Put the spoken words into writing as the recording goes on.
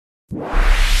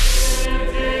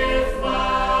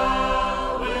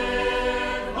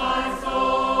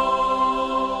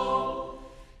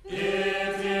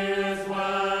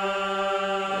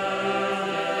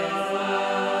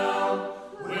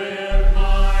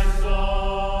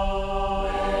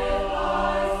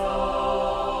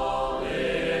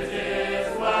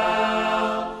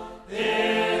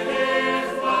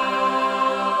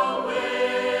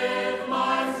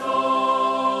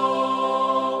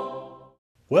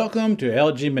Welcome to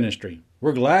LG Ministry.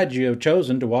 We're glad you have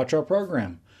chosen to watch our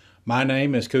program. My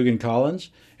name is Cougan Collins,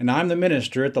 and I'm the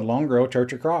minister at the Long Grove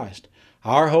Church of Christ.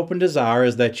 Our hope and desire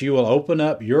is that you will open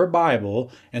up your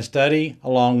Bible and study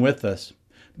along with us.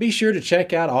 Be sure to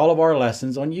check out all of our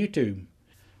lessons on YouTube.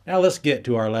 Now let's get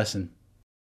to our lesson.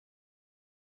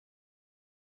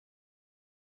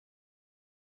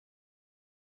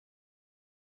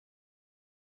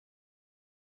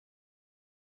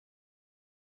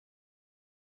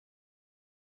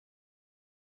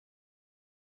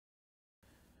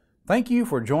 Thank you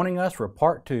for joining us for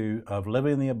part 2 of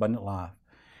Living the Abundant Life.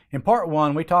 In part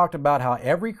 1, we talked about how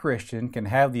every Christian can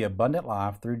have the abundant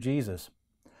life through Jesus.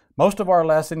 Most of our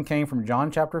lesson came from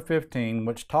John chapter 15,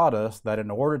 which taught us that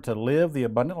in order to live the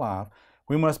abundant life,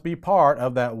 we must be part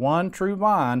of that one true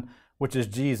vine, which is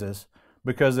Jesus,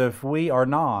 because if we are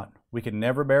not, we can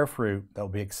never bear fruit that will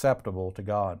be acceptable to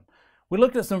God. We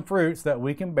looked at some fruits that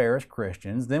we can bear as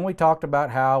Christians. Then we talked about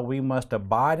how we must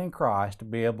abide in Christ to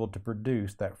be able to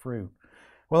produce that fruit.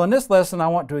 Well, in this lesson, I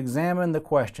want to examine the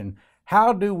question,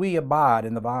 how do we abide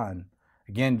in the vine?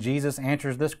 Again, Jesus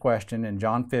answers this question in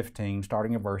John 15,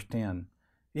 starting in verse 10.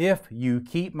 If you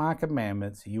keep my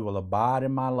commandments, you will abide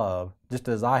in my love, just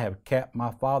as I have kept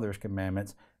my Father's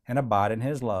commandments and abide in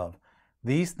his love.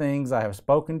 These things I have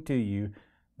spoken to you,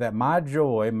 that my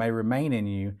joy may remain in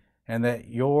you, and that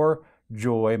your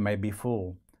joy may be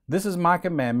full. This is my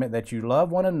commandment, that you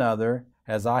love one another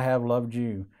as I have loved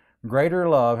you. Greater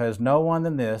love has no one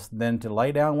than this, than to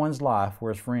lay down one's life for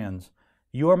his friends.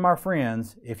 You are my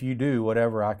friends if you do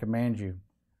whatever I command you.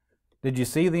 Did you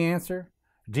see the answer?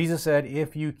 Jesus said,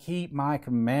 if you keep my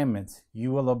commandments,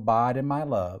 you will abide in my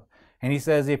love. And he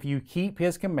says, if you keep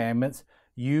his commandments,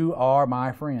 you are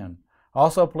my friend.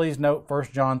 Also, please note 1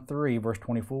 John 3, verse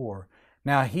 24.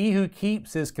 Now he who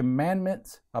keeps his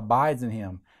commandments abides in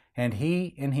him, and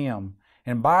he in him.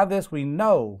 And by this we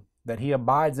know that he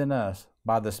abides in us,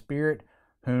 by the Spirit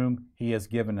whom he has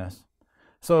given us.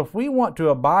 So if we want to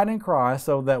abide in Christ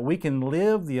so that we can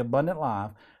live the abundant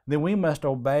life, then we must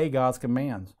obey God's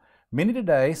commands. Many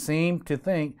today seem to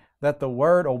think that the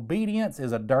word obedience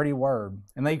is a dirty word,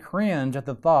 and they cringe at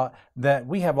the thought that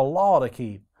we have a law to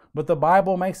keep. But the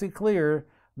Bible makes it clear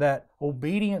that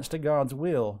obedience to God's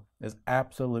will is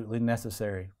absolutely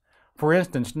necessary. For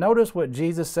instance, notice what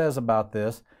Jesus says about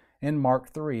this in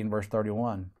Mark 3 in verse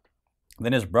 31.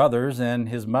 Then his brothers and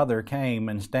his mother came,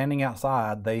 and standing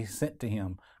outside they sent to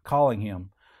him, calling him.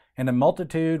 And a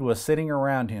multitude was sitting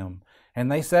around him.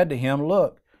 And they said to him,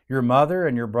 Look, your mother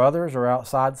and your brothers are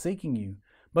outside seeking you.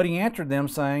 But he answered them,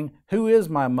 saying, Who is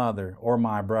my mother or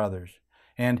my brothers?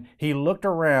 And he looked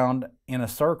around in a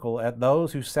circle at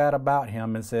those who sat about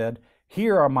him and said,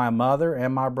 Here are my mother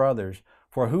and my brothers,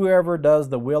 for whoever does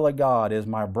the will of God is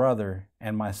my brother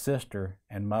and my sister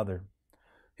and mother.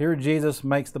 Here Jesus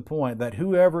makes the point that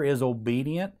whoever is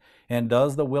obedient and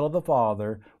does the will of the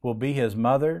Father will be his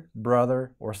mother,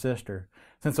 brother, or sister.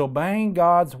 Since obeying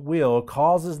God's will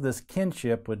causes this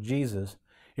kinship with Jesus,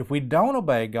 if we don't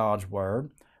obey God's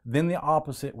word, then the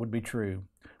opposite would be true.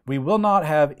 We will not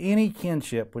have any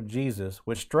kinship with Jesus,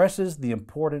 which stresses the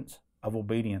importance of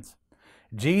obedience.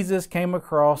 Jesus came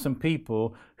across some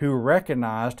people who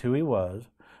recognized who he was,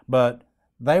 but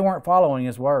they weren't following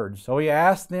his words. So he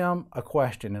asked them a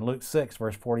question in Luke 6,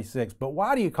 verse 46. But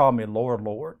why do you call me Lord,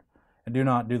 Lord, and do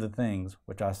not do the things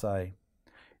which I say?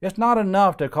 It's not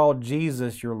enough to call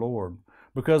Jesus your Lord,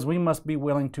 because we must be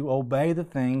willing to obey the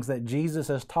things that Jesus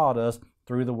has taught us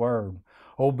through the Word.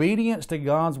 Obedience to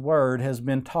God's Word has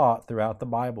been taught throughout the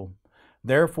Bible.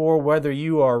 Therefore, whether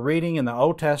you are reading in the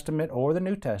Old Testament or the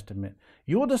New Testament,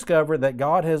 you will discover that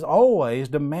God has always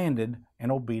demanded an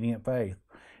obedient faith.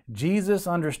 Jesus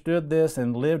understood this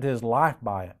and lived his life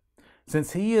by it.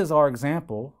 Since he is our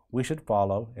example, we should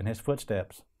follow in his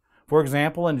footsteps. For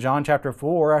example, in John chapter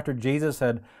 4, after Jesus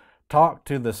had talked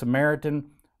to the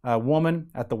Samaritan woman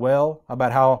at the well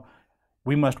about how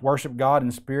we must worship God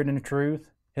in spirit and truth,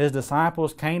 his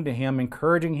disciples came to him,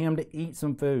 encouraging him to eat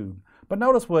some food. But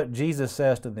notice what Jesus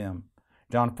says to them.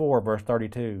 John 4, verse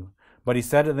 32. But he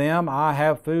said to them, I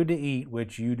have food to eat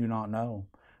which you do not know.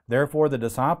 Therefore the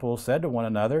disciples said to one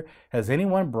another, Has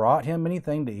anyone brought him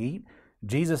anything to eat?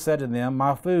 Jesus said to them,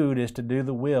 "My food is to do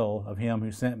the will of him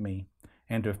who sent me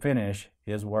and to finish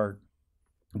his work."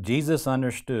 Jesus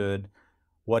understood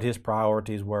what his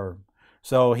priorities were.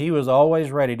 So he was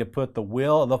always ready to put the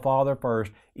will of the Father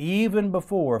first, even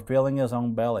before filling his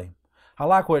own belly. I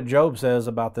like what Job says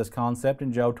about this concept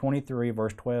in Job 23,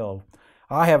 verse 12.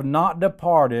 "I have not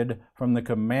departed from the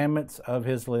commandments of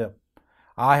his lip.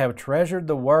 I have treasured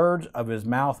the words of his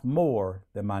mouth more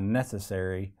than my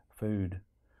necessary food."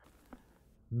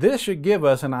 This should give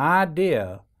us an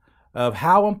idea of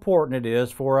how important it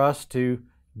is for us to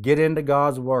get into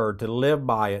God's Word, to live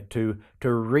by it, to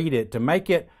read it, to make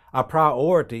it a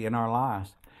priority in our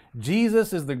lives.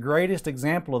 Jesus is the greatest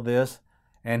example of this,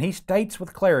 and he states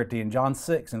with clarity in John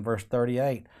 6 and verse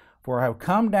 38, "For I have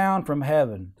come down from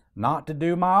heaven, not to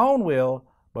do my own will,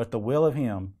 but the will of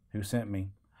him who sent me."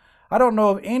 I don't know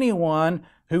of anyone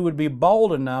who would be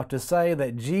bold enough to say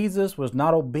that Jesus was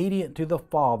not obedient to the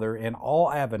Father in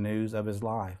all avenues of his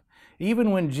life.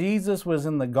 Even when Jesus was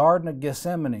in the Garden of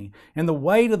Gethsemane and the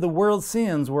weight of the world's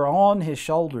sins were on his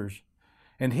shoulders,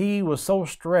 and he was so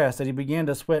stressed that he began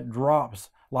to sweat drops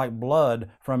like blood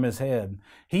from his head,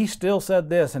 he still said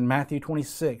this in Matthew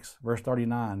 26, verse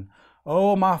 39,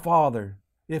 "Oh, my Father,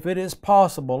 if it is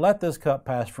possible, let this cup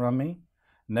pass from me.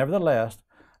 Nevertheless,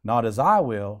 not as I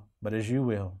will, but as you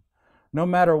will." No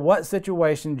matter what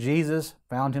situation Jesus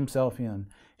found himself in,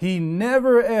 he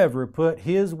never ever put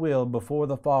his will before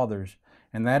the Father's.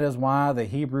 And that is why the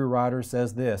Hebrew writer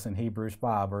says this in Hebrews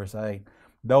 5, verse 8,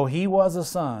 "Though he was a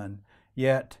son,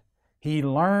 yet he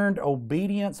learned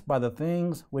obedience by the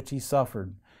things which he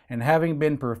suffered. And having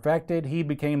been perfected, he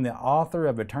became the author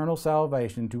of eternal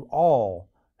salvation to all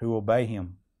who obey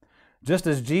him." Just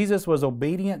as Jesus was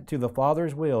obedient to the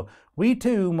Father's will, we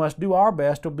too must do our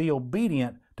best to be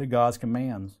obedient to God's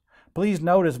commands. Please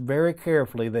notice very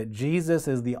carefully that Jesus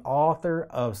is the author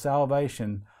of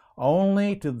salvation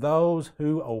only to those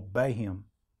who obey him.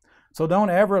 So don't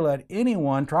ever let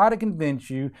anyone try to convince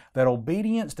you that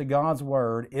obedience to God's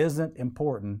word isn't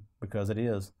important, because it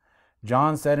is.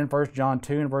 John said in 1 John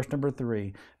 2 and verse number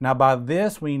 3, "Now by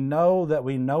this we know that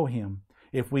we know him,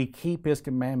 if we keep his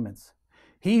commandments.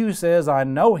 He who says, 'I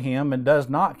know him,' and does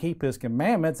not keep his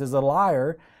commandments is a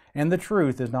liar, and the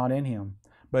truth is not in him.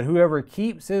 But whoever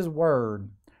keeps his word,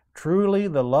 truly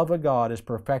the love of God is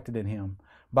perfected in him.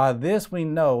 By this we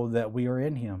know that we are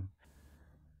in him.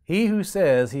 He who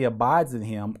says he abides in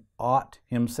him ought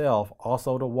himself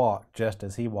also to walk just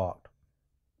as he walked."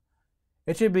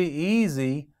 It should be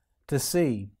easy to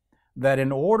see that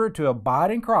in order to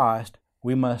abide in Christ,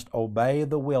 we must obey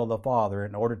the will of the Father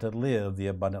in order to live the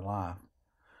abundant life.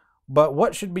 But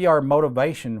what should be our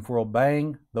motivation for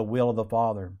obeying the will of the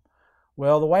Father?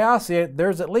 Well, the way I see it,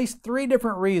 there's at least 3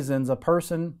 different reasons a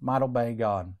person might obey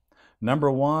God.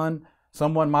 Number 1,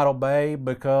 someone might obey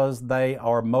because they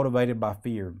are motivated by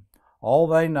fear. All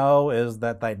they know is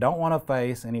that they don't want to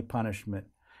face any punishment.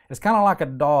 It's kind of like a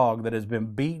dog that has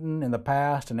been beaten in the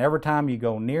past, and every time you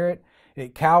go near it,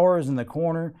 it cowers in the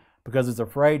corner because it's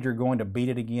afraid you're going to beat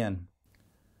it again.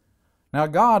 Now,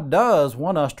 God does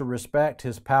want us to respect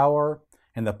his power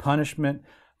and the punishment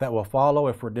that will follow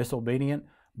if we're disobedient,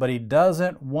 but he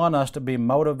doesn't want us to be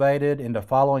motivated into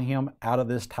following him out of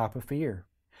this type of fear.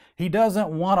 He doesn't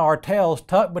want our tails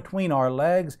tucked between our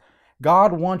legs.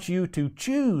 God wants you to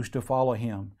choose to follow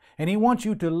him, and he wants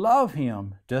you to love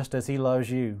him just as he loves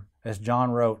you, as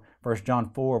John wrote, 1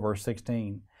 John 4, verse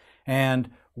 16. And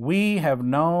we have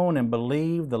known and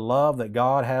believed the love that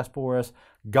God has for us.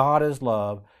 God is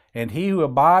love, and he who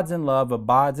abides in love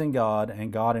abides in God,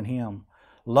 and God in him.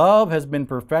 Love has been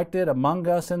perfected among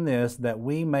us in this, that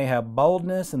we may have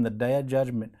boldness in the day of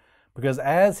judgment, because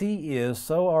as he is,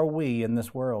 so are we in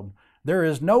this world. There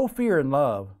is no fear in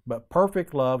love, but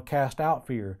perfect love casts out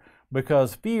fear,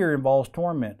 because fear involves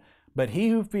torment. But he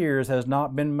who fears has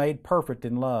not been made perfect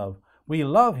in love. We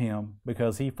love him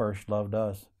because he first loved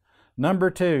us. Number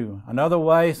 2, another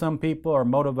way some people are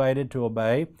motivated to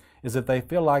obey is that they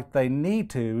feel like they need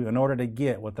to in order to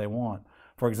get what they want.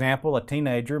 For example, a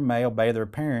teenager may obey their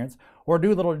parents or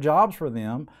do little jobs for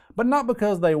them, but not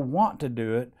because they want to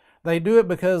do it. They do it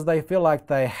because they feel like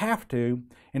they have to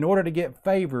in order to get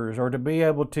favors or to be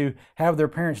able to have their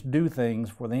parents do things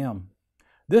for them.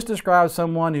 This describes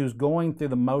someone who's going through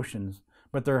the motions,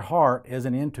 but their heart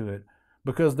isn't into it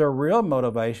because their real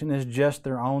motivation is just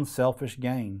their own selfish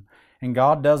gain. And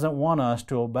God doesn't want us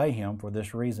to obey him for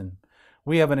this reason.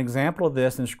 We have an example of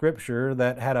this in Scripture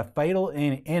that had a fatal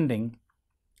ending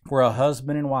for a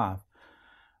husband and wife.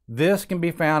 This can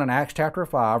be found in Acts chapter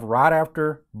 5, right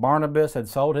after Barnabas had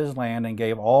sold his land and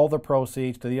gave all the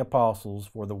proceeds to the apostles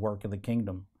for the work of the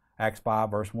kingdom. Acts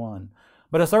 5, verse 1.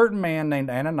 But a certain man named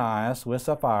Ananias with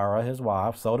Sapphira, his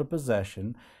wife, sold a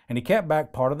possession, and he kept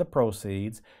back part of the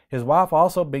proceeds, his wife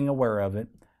also being aware of it,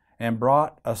 and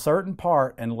brought a certain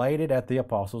part and laid it at the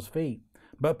apostles' feet.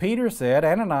 But Peter said,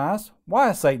 Ananias, why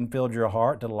has Satan filled your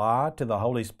heart to lie to the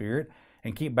Holy Spirit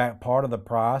and keep back part of the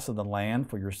price of the land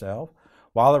for yourself?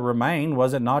 While it remained,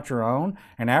 was it not your own?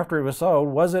 And after it was sold,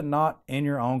 was it not in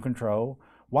your own control?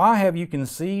 Why have you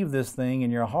conceived this thing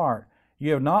in your heart?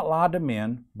 You have not lied to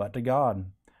men, but to God.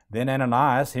 Then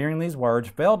Ananias, hearing these words,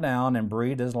 fell down and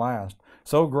breathed his last.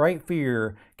 So great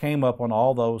fear came up on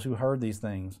all those who heard these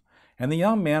things. And the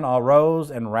young men arose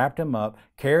and wrapped him up,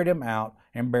 carried him out,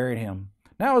 and buried him.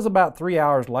 Now it was about 3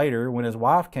 hours later when his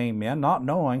wife came in, not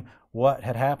knowing what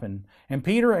had happened. And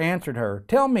Peter answered her,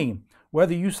 Tell me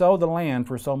whether you sold the land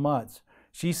for so much.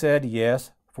 She said,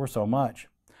 Yes, for so much.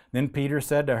 Then Peter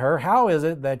said to her, How is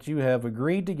it that you have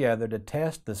agreed together to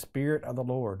test the Spirit of the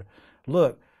Lord?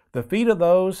 Look, the feet of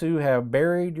those who have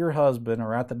buried your husband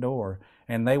are at the door,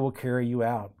 and they will carry you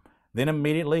out. Then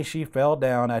immediately she fell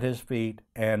down at his feet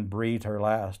and breathed her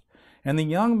last. And the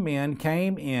young men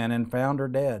came in and found her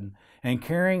dead, and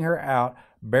carrying her out,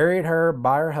 buried her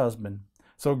by her husband.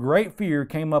 So great fear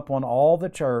came upon all the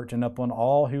church and upon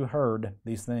all who heard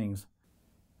these things.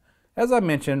 As I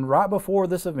mentioned, right before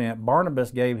this event,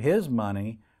 Barnabas gave his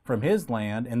money from his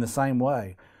land in the same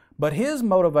way, but his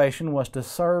motivation was to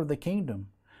serve the kingdom.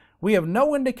 We have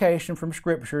no indication from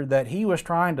Scripture that he was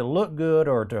trying to look good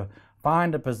or to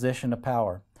find a position of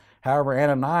power. However,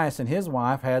 Ananias and his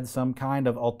wife had some kind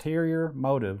of ulterior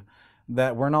motive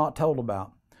that we're not told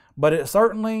about. But it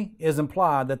certainly is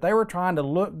implied that they were trying to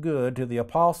look good to the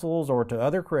apostles or to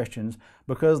other Christians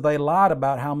because they lied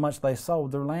about how much they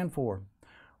sold their land for.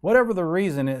 Whatever the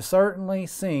reason, it certainly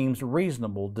seems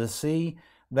reasonable to see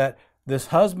that this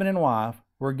husband and wife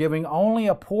were giving only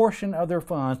a portion of their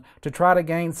funds to try to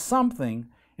gain something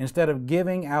instead of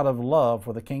giving out of love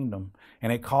for the kingdom,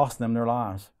 and it cost them their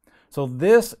lives. So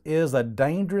this is a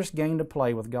dangerous game to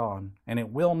play with God, and it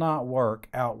will not work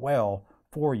out well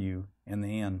for you in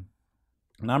the end.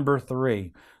 Number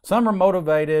 3, some are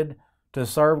motivated to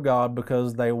serve God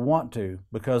because they want to,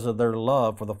 because of their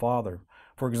love for the Father.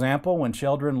 For example, when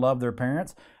children love their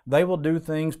parents, they will do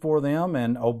things for them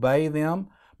and obey them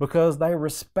because they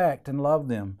respect and love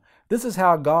them. This is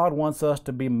how God wants us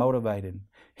to be motivated.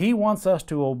 He wants us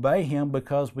to obey Him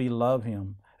because we love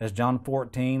Him. As John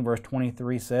 14, verse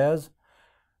 23 says,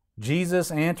 Jesus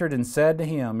answered and said to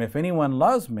him, If anyone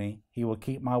loves me, he will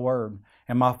keep my word.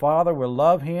 And my Father will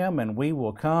love him, and we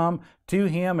will come to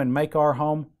him and make our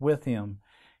home with him.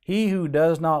 He who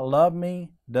does not love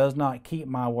me does not keep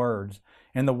my words.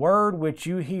 And the word which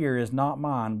you hear is not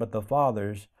mine, but the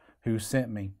Father's who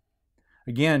sent me.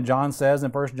 Again, John says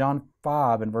in 1 John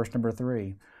 5 and verse number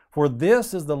 3, For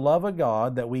this is the love of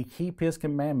God, that we keep His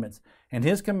commandments, and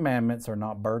His commandments are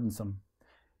not burdensome.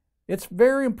 It's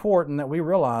very important that we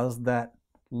realize that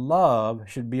love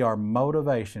should be our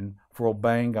motivation for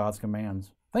obeying God's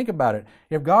commands. Think about it.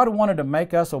 If God wanted to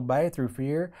make us obey through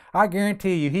fear, I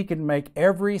guarantee you He could make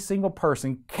every single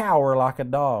person cower like a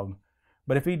dog.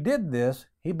 But if He did this,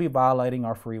 He'd be violating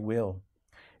our free will.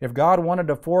 If God wanted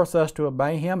to force us to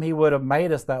obey Him, He would have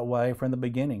made us that way from the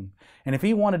beginning. And if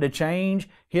He wanted to change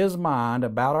His mind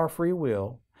about our free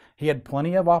will, He had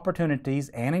plenty of opportunities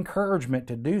and encouragement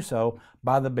to do so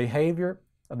by the behavior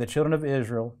of the children of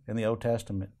Israel in the Old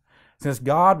Testament. Since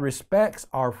God respects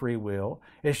our free will,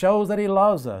 it shows that He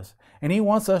loves us, and He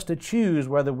wants us to choose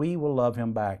whether we will love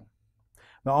Him back.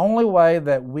 The only way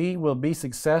that we will be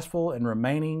successful in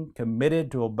remaining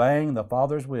committed to obeying the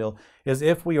Father's will is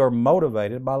if we are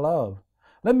motivated by love.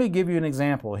 Let me give you an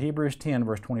example, Hebrews 10,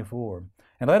 verse 24.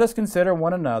 And let us consider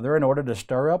one another in order to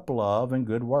stir up love and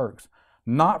good works,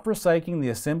 not forsaking the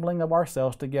assembling of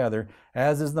ourselves together,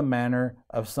 as is the manner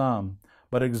of some,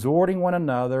 but exhorting one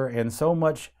another, and so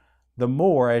much the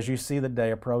more as you see the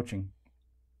day approaching.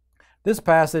 This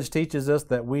passage teaches us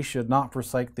that we should not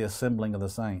forsake the assembling of the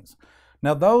saints.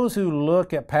 Now, those who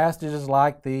look at passages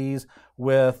like these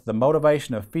with the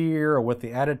motivation of fear or with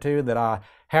the attitude that I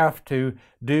have to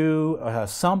do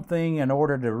something in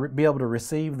order to be able to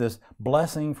receive this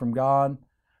blessing from God,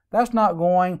 that's not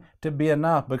going to be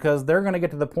enough, because they're going to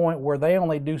get to the point where they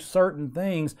only do certain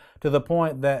things to the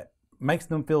point that makes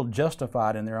them feel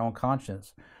justified in their own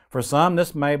conscience. For some,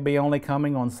 this may be only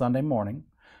coming on Sunday morning.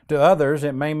 To others,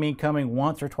 it may mean coming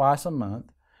once or twice a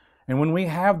month. And when we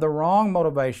have the wrong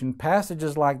motivation,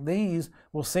 passages like these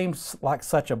will seem like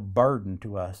such a burden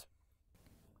to us.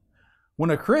 When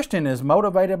a Christian is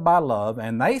motivated by love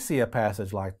and they see a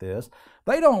passage like this,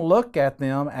 they don't look at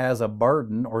them as a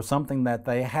burden or something that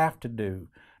they have to do.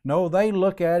 No, they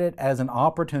look at it as an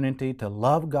opportunity to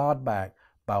love God back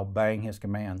by obeying His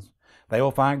commands. They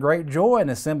will find great joy in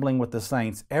assembling with the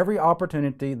saints every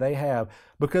opportunity they have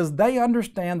because they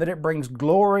understand that it brings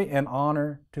glory and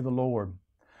honor to the Lord.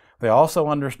 They also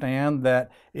understand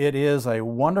that it is a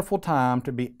wonderful time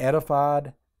to be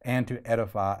edified and to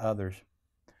edify others.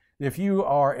 If you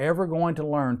are ever going to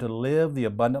learn to live the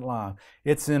abundant life,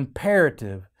 it's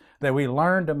imperative that we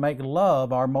learn to make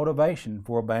love our motivation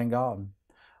for obeying God.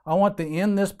 I want to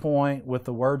end this point with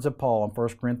the words of Paul in 1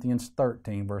 Corinthians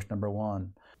 13, verse number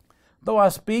 1. Though I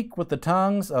speak with the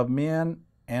tongues of men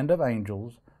and of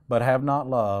angels, but have not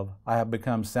love, I have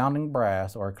become sounding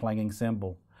brass or a clanging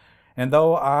cymbal. And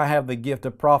though I have the gift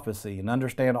of prophecy and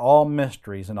understand all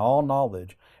mysteries and all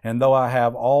knowledge, and though I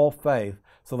have all faith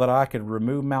so that I could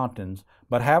remove mountains,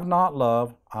 but have not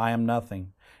love, I am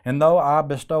nothing. And though I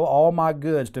bestow all my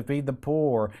goods to feed the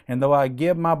poor, and though I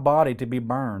give my body to be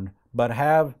burned, but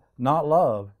have not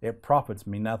love, it profits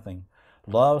me nothing.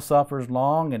 Love suffers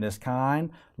long and is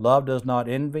kind. Love does not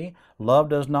envy. Love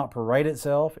does not parade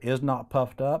itself, is not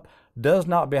puffed up, does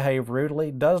not behave rudely,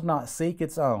 does not seek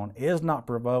its own, is not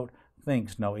provoked,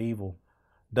 thinks no evil,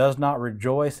 does not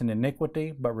rejoice in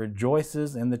iniquity, but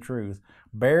rejoices in the truth,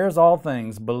 bears all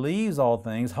things, believes all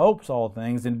things, hopes all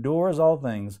things, endures all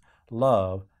things.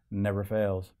 Love never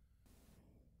fails.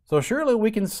 So surely we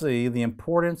can see the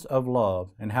importance of love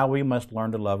and how we must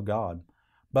learn to love God.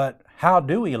 But how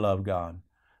do we love God?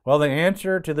 Well, the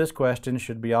answer to this question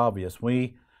should be obvious.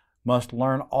 We must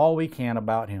learn all we can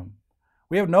about Him.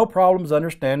 We have no problems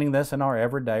understanding this in our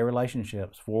everyday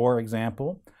relationships. For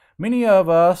example, many of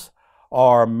us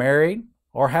are married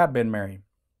or have been married.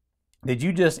 Did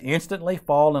you just instantly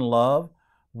fall in love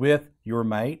with your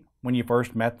mate when you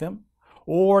first met them?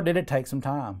 Or did it take some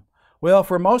time? Well,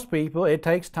 for most people, it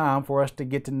takes time for us to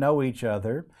get to know each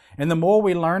other. And the more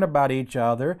we learn about each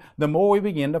other, the more we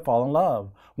begin to fall in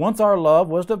love. Once our love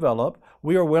was developed,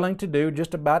 we are willing to do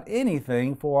just about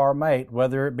anything for our mate,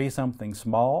 whether it be something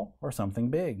small or something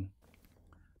big.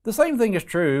 The same thing is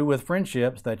true with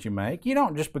friendships that you make. You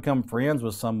don't just become friends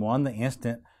with someone the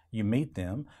instant you meet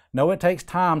them. No, it takes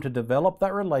time to develop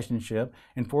that relationship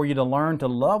and for you to learn to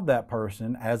love that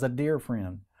person as a dear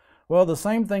friend. Well, the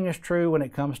same thing is true when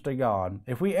it comes to God.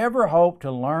 If we ever hope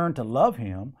to learn to love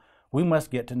Him, we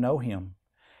must get to know Him.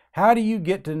 How do you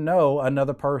get to know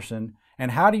another person,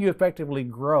 and how do you effectively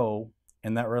grow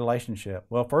in that relationship?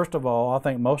 Well, first of all, I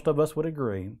think most of us would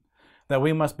agree that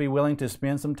we must be willing to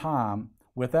spend some time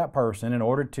with that person in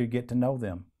order to get to know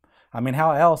them. I mean,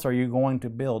 how else are you going to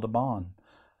build a bond?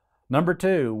 Number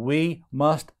two, we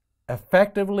must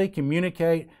effectively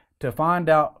communicate to find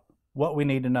out what we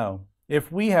need to know. If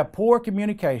we have poor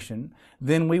communication,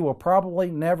 then we will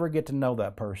probably never get to know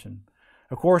that person.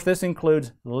 Of course, this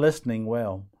includes listening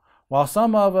well. While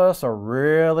some of us are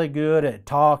really good at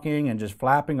talking and just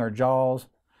flapping our jaws,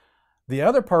 the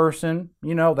other person,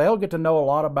 they'll get to know a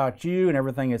lot about you and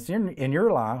everything that's in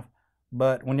your life,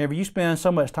 but whenever you spend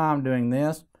so much time doing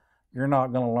this, you're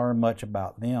not going to learn much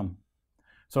about them.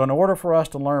 So in order for us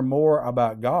to learn more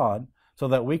about God so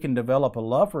that we can develop a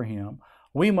love for Him,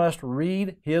 we must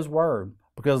read His Word,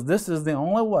 because this is the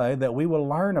only way that we will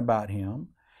learn about Him,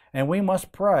 and we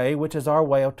must pray, which is our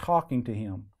way of talking to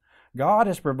Him. God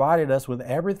has provided us with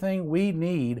everything we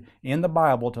need in the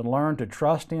Bible to learn to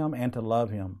trust Him and to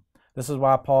love Him. This is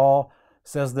why Paul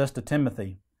says this to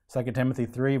Timothy. 2 Timothy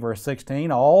 3, verse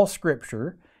 16, all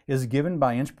Scripture is given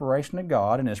by inspiration of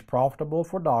God and is profitable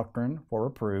for doctrine, for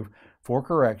reproof, for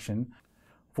correction,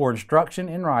 for instruction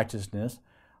in righteousness,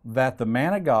 that the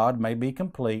man of God may be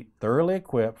complete, thoroughly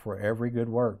equipped for every good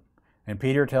work. And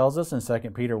Peter tells us in 2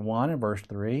 Peter 1 and verse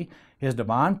 3, His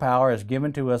divine power has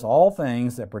given to us all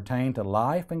things that pertain to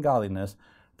life and godliness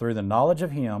through the knowledge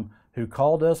of Him who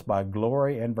called us by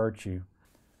glory and virtue.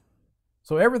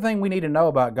 So everything we need to know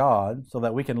about God so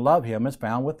that we can love Him is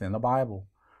found within the Bible.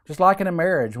 Just like in a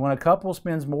marriage, when a couple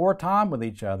spends more time with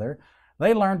each other,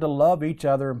 they learn to love each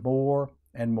other more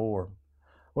and more.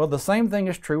 Well, the same thing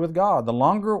is true with God. The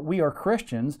longer we are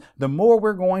Christians, the more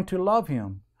we're going to love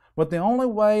Him. But the only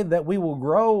way that we will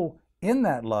grow in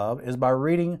that love is by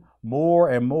reading more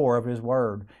and more of His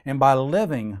Word and by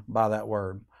living by that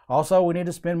Word. Also, we need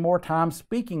to spend more time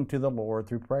speaking to the Lord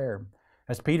through prayer.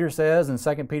 As Peter says in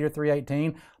 2 Peter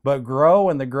 3:18, but grow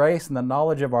in the grace and the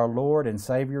knowledge of our Lord and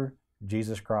Savior,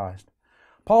 Jesus Christ.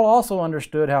 Paul also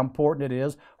understood how important it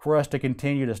is for us to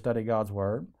continue to study God's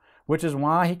Word, which is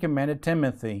why he commanded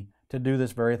Timothy to do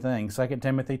this very thing. 2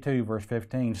 Timothy 2, verse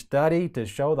 15, study to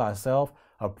show thyself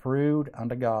approved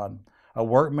unto God, a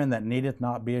workman that needeth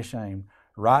not be ashamed,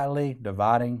 rightly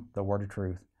dividing the word of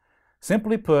truth.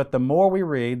 Simply put, the more we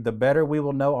read, the better we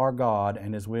will know our God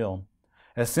and His will.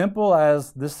 As simple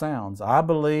as this sounds, I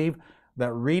believe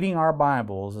that reading our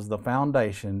Bibles is the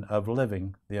foundation of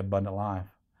living the abundant life.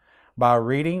 By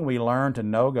reading, we learn to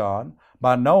know God.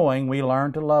 By knowing, we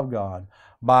learn to love God.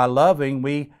 By loving,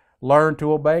 we learn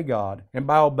to obey God. And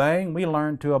by obeying, we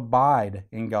learn to abide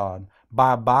in God.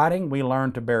 By abiding, we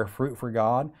learn to bear fruit for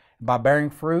God. By bearing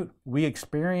fruit, we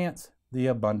experience the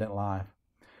abundant life.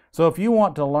 So if you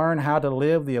want to learn how to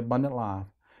live the abundant life,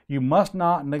 you must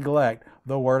not neglect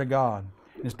the Word of God.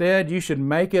 Instead, you should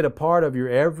make it a part of your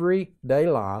everyday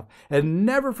life and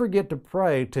never forget to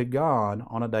pray to God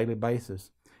on a daily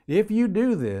basis. If you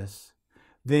do this,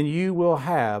 then you will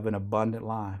have an abundant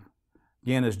life.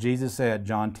 Again, as Jesus said,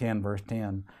 John 10, verse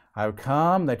 10, I have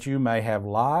come that you may have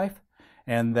life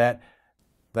and that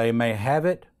they may have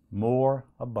it more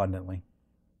abundantly.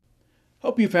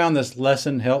 Hope you found this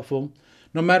lesson helpful.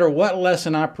 No matter what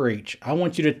lesson I preach, I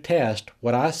want you to test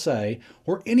what I say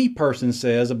or any person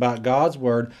says about God's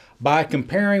Word by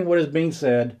comparing what is being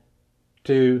said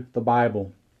to the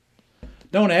Bible.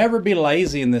 Don't ever be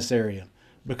lazy in this area,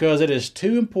 because it is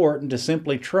too important to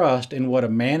simply trust in what a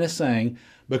man is saying,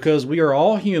 because we are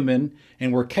all human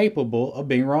and we're capable of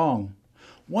being wrong.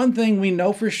 One thing we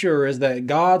know for sure is that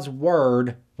God's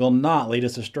Word will not lead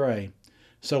us astray,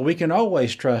 so we can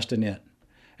always trust in it.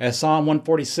 As Psalm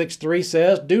 146:3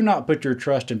 says, do not put your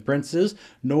trust in princes,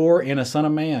 nor in a son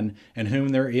of man, in whom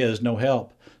there is no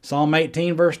help. Psalm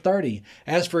 18, verse 30,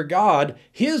 as for God,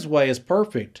 His way is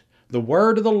perfect. The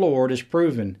word of the Lord is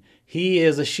proven. He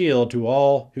is a shield to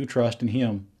all who trust in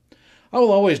Him. I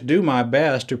will always do my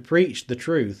best to preach the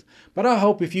truth, but I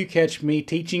hope if you catch me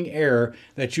teaching error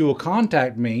that you will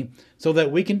contact me so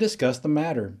that we can discuss the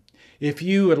matter. If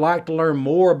you would like to learn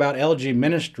more about LG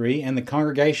Ministry and the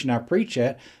congregation I preach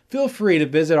at, feel free to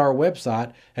visit our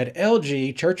website at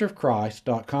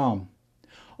lgchurchofchrist.com.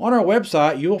 On our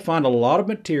website, you will find a lot of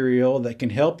material that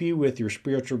can help you with your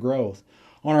spiritual growth.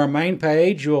 On our main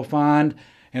page, you will find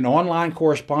an online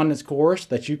correspondence course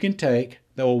that you can take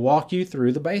that will walk you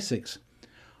through the basics.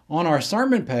 On our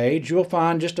sermon page, you will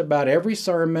find just about every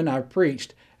sermon I've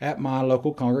preached at my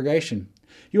local congregation.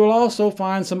 You will also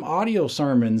find some audio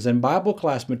sermons and Bible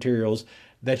class materials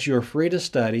that you are free to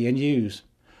study and use.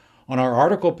 On our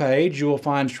article page, you will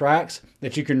find tracts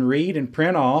that you can read and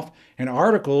print off and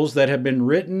articles that have been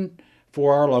written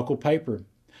for our local paper.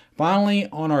 Finally,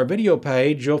 on our video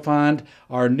page, you'll find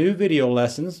our new video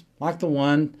lessons like the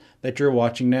one that you're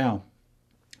watching now.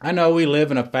 I know we live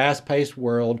in a fast-paced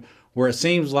world where it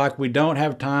seems like we don't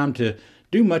have time to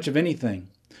do much of anything.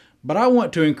 But I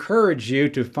want to encourage you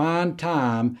to find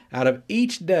time out of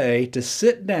each day to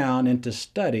sit down and to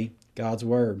study God's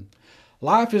Word.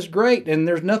 Life is great and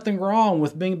there's nothing wrong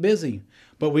with being busy,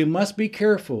 but we must be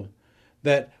careful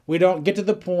that we don't get to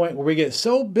the point where we get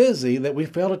so busy that we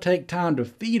fail to take time to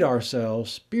feed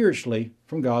ourselves spiritually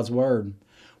from God's Word.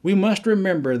 We must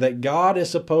remember that God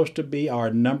is supposed to be our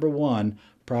number one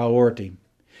priority.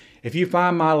 If you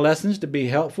find my lessons to be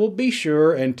helpful, be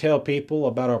sure and tell people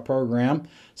about our program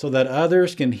so that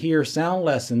others can hear sound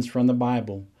lessons from the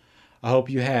Bible. I hope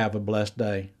you have a blessed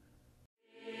day.